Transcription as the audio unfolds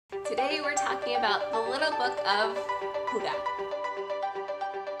Today we're talking about the Little Book of Hygge.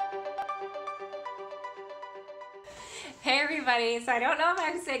 Hey everybody, so I don't know if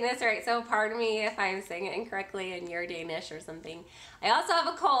I'm saying this right, so pardon me if I'm saying it incorrectly and you're Danish or something. I also have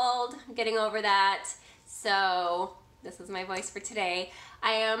a cold, I'm getting over that, so this is my voice for today.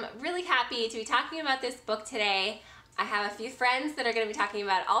 I am really happy to be talking about this book today. I have a few friends that are going to be talking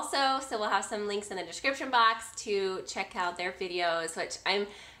about it also, so we'll have some links in the description box to check out their videos, which I'm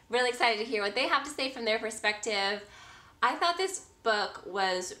really excited to hear what they have to say from their perspective. I thought this book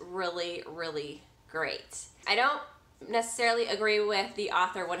was really, really great. I don't necessarily agree with the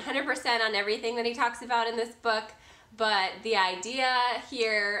author 100% on everything that he talks about in this book, but the idea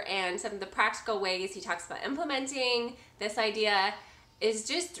here and some of the practical ways he talks about implementing this idea is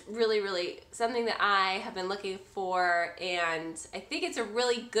just really, really something that I have been looking for, and I think it's a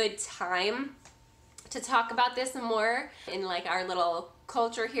really good time to talk about this more in like our little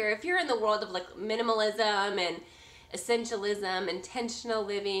culture here. If you're in the world of like minimalism and essentialism, intentional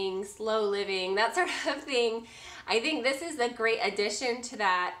living, slow living, that sort of thing, I think this is a great addition to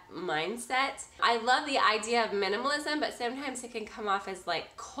that mindset. I love the idea of minimalism, but sometimes it can come off as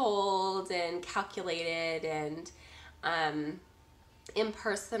like cold and calculated and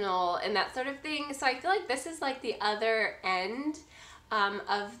impersonal and that sort of thing. So I feel like this is like the other end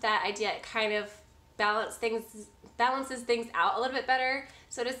of that idea. It kind of balances things out a little bit better,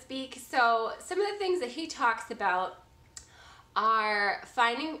 so to speak. So some of the things that he talks about are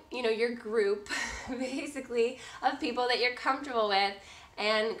finding, your group basically of people that you're comfortable with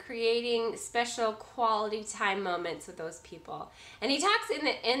and creating special quality time moments with those people. And he talks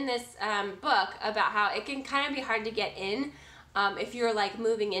in this book about how it can kind of be hard to get in if you're like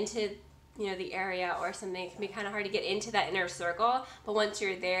moving into the area or something. It can be kind of hard to get into that inner circle, but once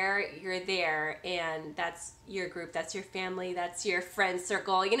you're there, and that's your group, that's your family, that's your friend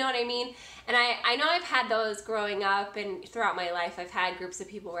circle, you know what I mean? And I know I've had those growing up, and throughout my life I've had groups of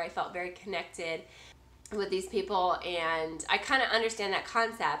people where I felt very connected with these people, and I kind of understand that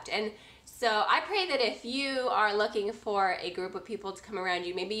concept. And so I pray that if you are looking for a group of people to come around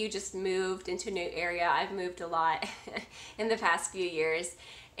you, maybe you just moved into a new area. I've moved a lot in the past few years.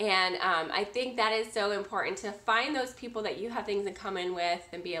 And I think that is so important, to find those people that you have things in common with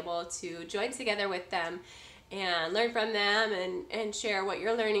and be able to join together with them and learn from them and share what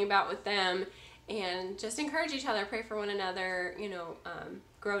you're learning about with them and just encourage each other, pray for one another,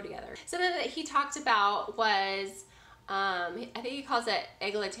 grow together. Something that he talked about was, I think he calls it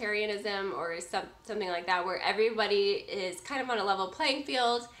egalitarianism or something like that, where everybody is kind of on a level playing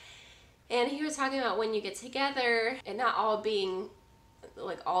field. And he was talking about when you get together and not all being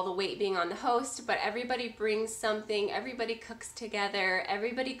like all the weight being on the host, but everybody brings something, everybody cooks together,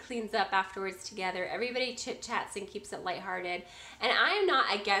 everybody cleans up afterwards together, everybody chit-chats and keeps it lighthearted. And I am not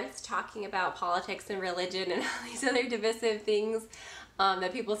against talking about politics and religion and all these other divisive things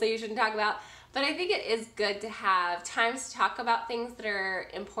that people say you shouldn't talk about, but I think it is good to have times to talk about things that are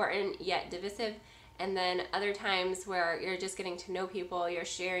important yet divisive, and then other times where you're just getting to know people, you're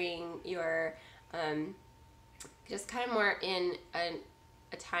sharing your just kind of more in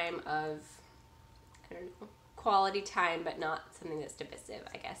a time of, I don't know, quality time, but not something that's divisive,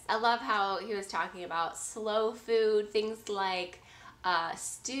 I guess. I love how he was talking about slow food, things like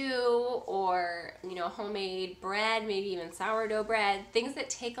stew or, homemade bread, maybe even sourdough bread, things that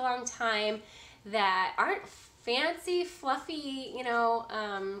take a long time, that aren't fancy, fluffy,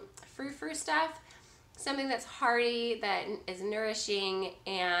 frou-frou stuff. Something that's hearty, that is nourishing,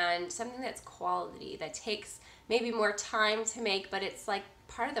 and something that's quality, that takes maybe more time to make, but it's like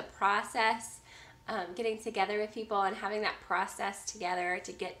part of the process, getting together with people and having that process together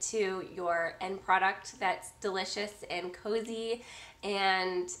to get to your end product that's delicious and cozy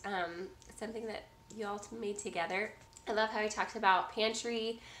and something that you all made together. I love how he talked about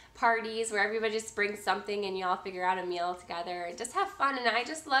pantry parties where everybody just brings something and you all figure out a meal together and just have fun. And I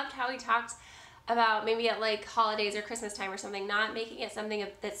just loved how he talked about maybe at like holidays or Christmas time or something, not making it something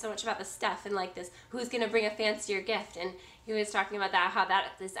that's so much about the stuff and like this, who's gonna bring a fancier gift. And he was talking about that, how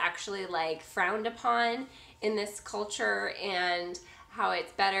that is actually like frowned upon in this culture, and how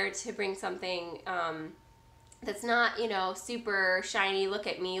it's better to bring something that's not, super shiny, look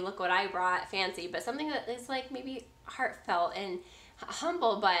at me, look what I brought, fancy, but something that is like maybe heartfelt and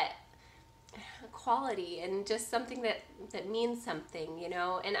humble, but quality, and just something that means something,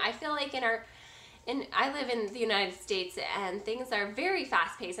 And I feel like I live in the United States, and things are very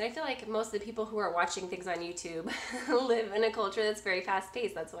fast-paced, and I feel like most of the people who are watching things on YouTube live in a culture that's very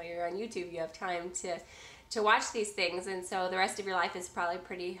fast-paced. That's why you're on YouTube. You have time to watch these things, and so the rest of your life is probably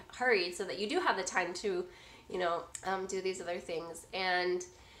pretty hurried, so that you do have the time to, do these other things. And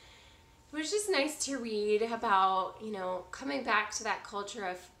it was just nice to read about, you know, coming back to that culture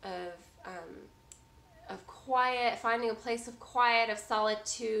of quiet, finding a place of quiet, of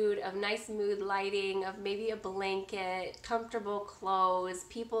solitude, of nice mood lighting, of maybe a blanket, comfortable clothes,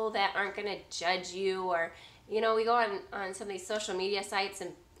 people that aren't going to judge you. Or, you know, we go on some of these social media sites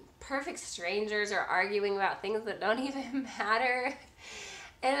and perfect strangers are arguing about things that don't even matter.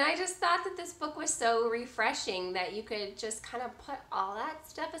 And I just thought that this book was so refreshing, that you could just kind of put all that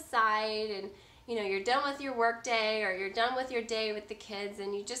stuff aside, and you know, you're done with your work day, or you're done with your day with the kids,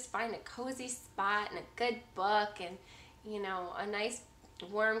 and you just find a cozy spot and a good book, and you know, a nice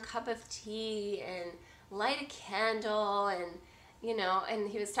warm cup of tea, and light a candle, and you know, and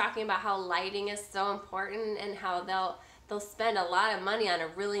he was talking about how lighting is so important, and how they'll spend a lot of money on a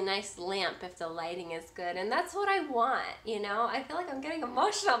really nice lamp if the lighting is good. And that's what I want, you know. I feel like I'm getting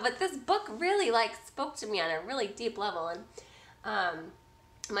emotional, but this book really like spoke to me on a really deep level. And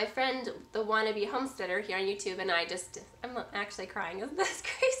my friend, the wannabe homesteader here on YouTube, and I'm actually crying. Isn't this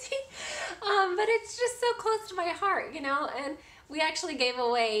crazy? But it's just so close to my heart, you know. And we actually gave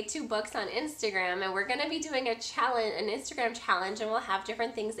away 2 books on Instagram, and we're going to be doing a challenge, an Instagram challenge, and we'll have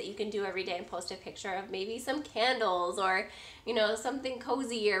different things that you can do every day and post a picture of, maybe some candles, or, you know, something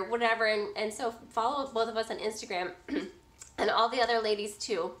cozy or whatever. And so follow both of us on Instagram and all the other ladies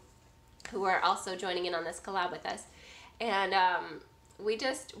too, who are also joining in on this collab with us. And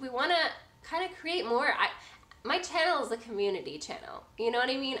we want to kind of create more. My channel is a community channel. You know what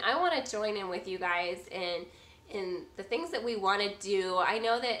I mean? I want to join in with you guys in the things that we want to do. I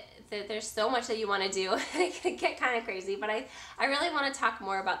know that there's so much that you want to do. It can get kind of crazy, but I really want to talk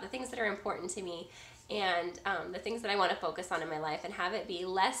more about the things that are important to me, and the things that I want to focus on in my life, and have it be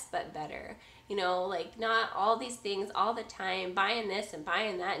less but better. You know, like not all these things all the time, buying this and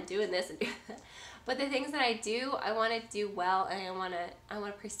buying that and doing this and doing that. But the things that I do, I want to do well, and I want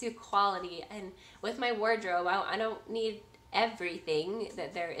to pursue quality. And with my wardrobe, I don't need everything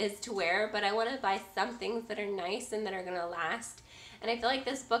that there is to wear, but I want to buy some things that are nice and that are going to last. And I feel like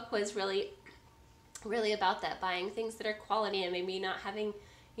this book was really about that, buying things that are quality, and maybe not having,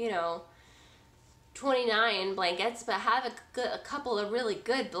 you know, 29 blankets, but have a couple of really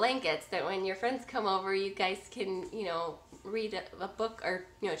good blankets that when your friends come over, you guys can, you know, read a book, or,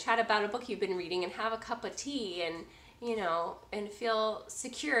 you know, chat about a book you've been reading, and have a cup of tea, and, you know, and feel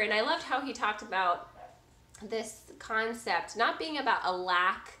secure. And I loved how he talked about this concept not being about a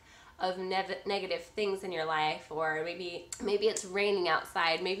lack of negative things in your life, or maybe it's raining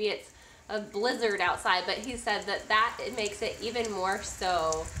outside, maybe it's a blizzard outside, but he said that it makes it even more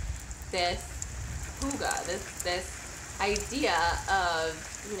so this hygge, this idea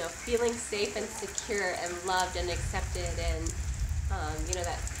of, you know, feeling safe and secure and loved and accepted, and you know,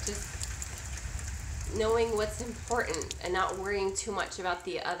 that just knowing what's important and not worrying too much about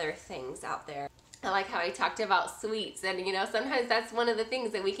the other things out there. I like how he talked about sweets, and you know, sometimes that's one of the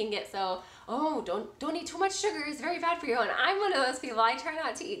things that we can get so, oh, don't eat too much sugar, it's very bad for you. And I'm one of those people, I try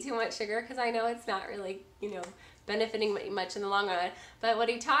not to eat too much sugar because I know it's not really, you know, benefiting much in the long run. But what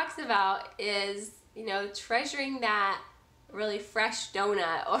he talks about is, you know, treasuring that really fresh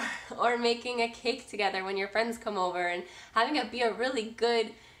donut, or making a cake together when your friends come over, and having it be a really good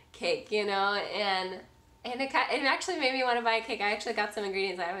cake, you know. And it actually made me want to buy a cake. I actually got some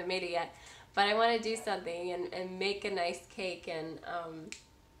ingredients, I haven't made it yet. But I want to do something and make a nice cake, and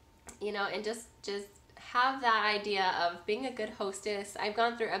you know, and just have that idea of being a good hostess. I've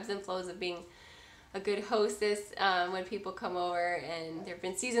gone through ebbs and flows of being a good hostess when people come over, and there have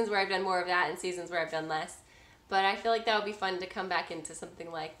been seasons where I've done more of that and seasons where I've done less. But I feel like that would be fun to come back into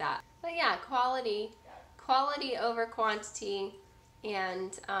something like that. But yeah, quality over quantity,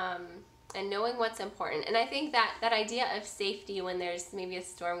 and knowing what's important. And I think that idea of safety when there's maybe a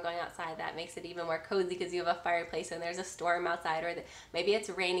storm going outside, that makes it even more cozy, because you have a fireplace and there's a storm outside, or maybe it's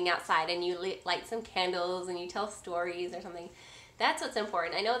raining outside and you light some candles and you tell stories or something. That's what's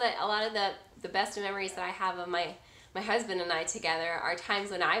important. I know that a lot of the best memories that I have of my husband and I together are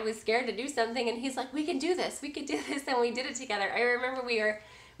times when I was scared to do something, and he's like, we can do this, and we did it together. I remember we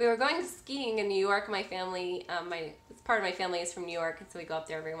were going skiing in New York. My family, part of my family is from New York, and so we go up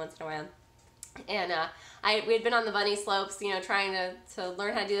there every once in a while. And we had been on the bunny slopes, you know, trying to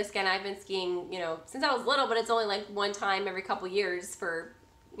learn how to do this again. I've been skiing, you know, since I was little, but it's only like one time every couple years for,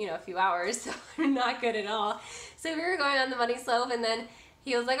 you know, a few hours, so I'm not good at all. So we were going on the bunny slope, and then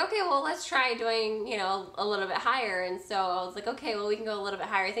he was like, okay, well, let's try doing, you know, a little bit higher. And so I was like, okay, well, we can go a little bit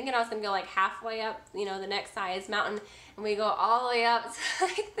higher. Thinking I was going to go like halfway up, you know, the next size mountain. And we go all the way up to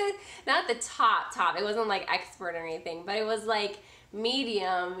like not the top. It wasn't like expert or anything, but it was like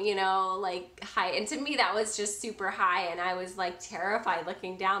medium, you know, like high. And to me, that was just super high. And I was like terrified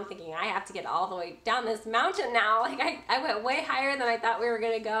looking down, thinking I have to get all the way down this mountain now. Like I went way higher than I thought we were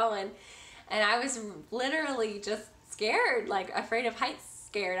going to go. And I was literally just scared, like afraid of heights,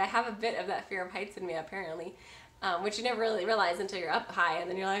 scared. I have a bit of that fear of heights in me, apparently, which you never really realize until you're up high. And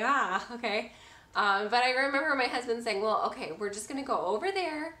then you're like, ah, okay. But I remember my husband saying, well, okay, we're just going to go over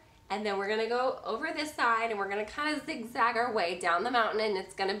there. And then we're going to go over this side and we're going to kind of zigzag our way down the mountain and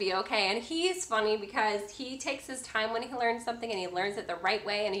it's going to be okay. And he's funny because he takes his time when he learns something and he learns it the right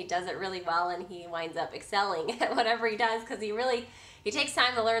way and he does it really well and he winds up excelling at whatever he does because he takes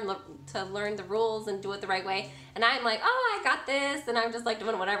time to learn the rules and do it the right way. And I'm like, oh, I got this. And I'm just like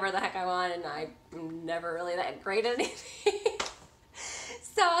doing whatever the heck I want and I'm never really that great at anything.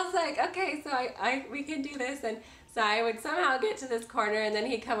 So I was like, okay, so we can do this. And so I would somehow get to this corner and then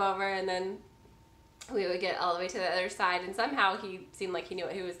he'd come over and then we would get all the way to the other side and somehow he seemed like he knew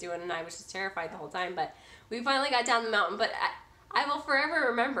what he was doing and I was just terrified the whole time. But we finally got down the mountain. But I will forever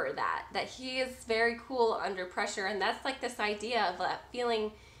remember that he is very cool under pressure, and that's like this idea of that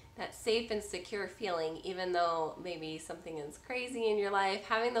feeling, that safe and secure feeling, even though maybe something is crazy in your life,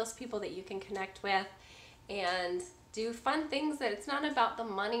 having those people that you can connect with and do fun things, that it's not about the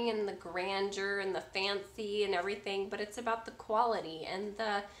money and the grandeur and the fancy and everything, but it's about the quality and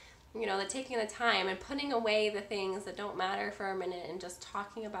the taking the time and putting away the things that don't matter for a minute and just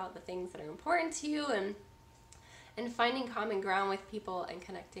talking about the things that are important to you and finding common ground with people and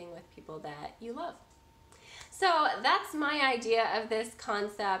connecting with people that you love. So that's my idea of this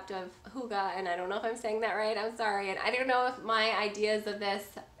concept of hygge, and I don't know if I'm saying that right, I'm sorry, and I don't know if my ideas of this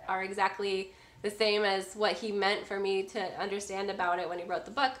are exactly the same as what he meant for me to understand about it when he wrote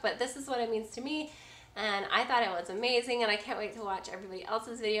the book, but this is what it means to me, and I thought it was amazing, and I can't wait to watch everybody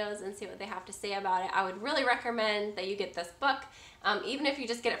else's videos and see what they have to say about it. I would really recommend that you get this book, even if you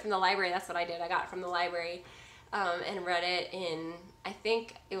just get it from the library. That's what I did. I got it from the library and read it in, I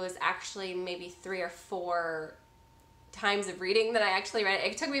think it was actually maybe 3 or 4 times of reading that I actually read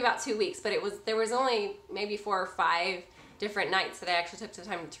it. It took me about 2 weeks, but there was only maybe 4 or 5 different nights that I actually took the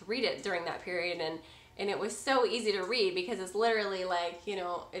time to read it during that period, and it was so easy to read because it's literally like,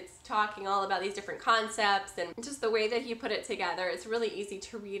 it's talking all about these different concepts and just the way that he put it together. It's really easy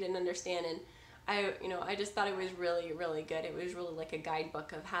to read and understand, and I just thought it was really, really good. It was really like a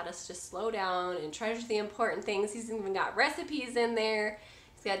guidebook of how to just slow down and treasure the important things. He's even got recipes in there.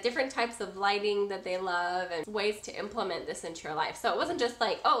 He's got different types of lighting that they love and ways to implement this into your life. So it wasn't just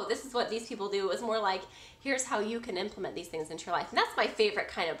like, oh, this is what these people do. It was more like, here's how you can implement these things into your life. And that's my favorite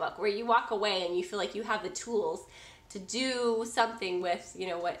kind of book, where you walk away and you feel like you have the tools to do something with,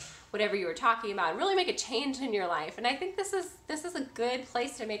 whatever you were talking about and really make a change in your life. And I think this is a good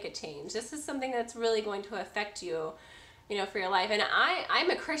place to make a change. This is something that's really going to affect you, for your life. And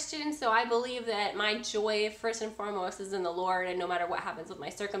I'm a Christian, so I believe that my joy, first and foremost, is in the Lord, and no matter what happens with my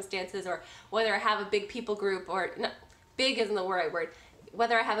circumstances or whether I have a big people group or, no, big isn't the right word,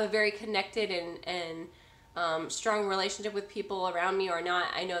 whether I have a very connected and strong relationship with people around me or not,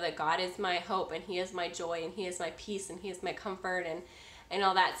 I know that God is my hope and He is my joy and He is my peace and He is my comfort and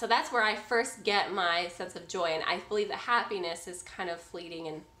all that. So that's where I first get my sense of joy, and I believe that happiness is kind of fleeting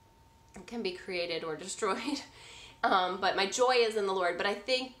and can be created or destroyed. But my joy is in the Lord. But I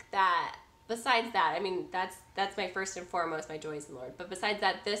think that besides that, that's my first and foremost, my joy is in the Lord. But besides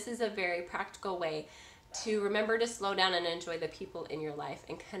that, this is a very practical way to remember to slow down and enjoy the people in your life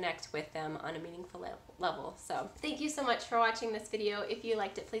and connect with them on a meaningful level. So thank you so much for watching this video. If you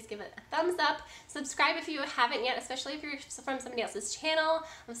liked it, please give it a thumbs up. Subscribe if you haven't yet, especially if you're from somebody else's channel.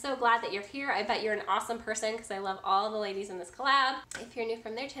 I'm so glad that you're here. I bet you're an awesome person because I love all the ladies in this collab. If you're new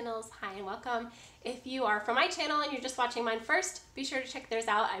from their channels, hi and welcome. If you are from my channel and you're just watching mine first, be sure to check theirs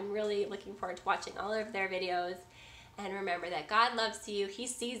out. I'm really looking forward to watching all of their videos. And remember that God loves you, He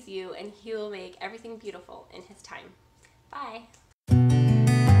sees you, and He will make everything beautiful in His time. Bye.